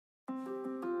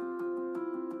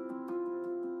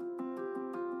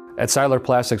At Seiler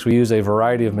Plastics, we use a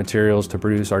variety of materials to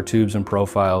produce our tubes and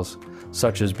profiles,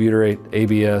 such as butyrate,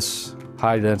 ABS,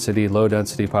 high density, low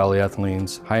density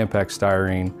polyethylenes, high impact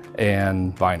styrene,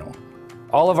 and vinyl.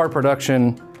 All of our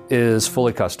production is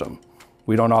fully custom.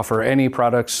 We don't offer any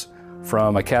products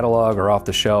from a catalog or off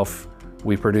the shelf.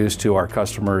 We produce to our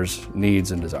customers' needs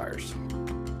and desires.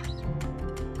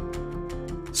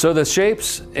 So the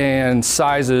shapes and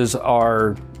sizes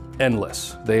are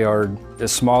endless. They are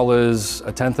as small as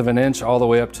 1/10 of an inch all the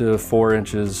way up to 4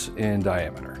 inches in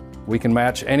diameter. We can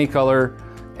match any color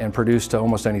and produce to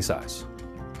almost any size.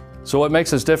 So what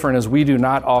makes us different is we do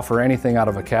not offer anything out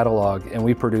of a catalog, and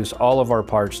we produce all of our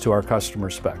parts to our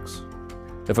customer specs.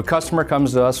 If a customer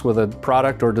comes to us with a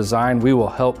product or design, we will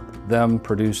help them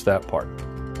produce that part.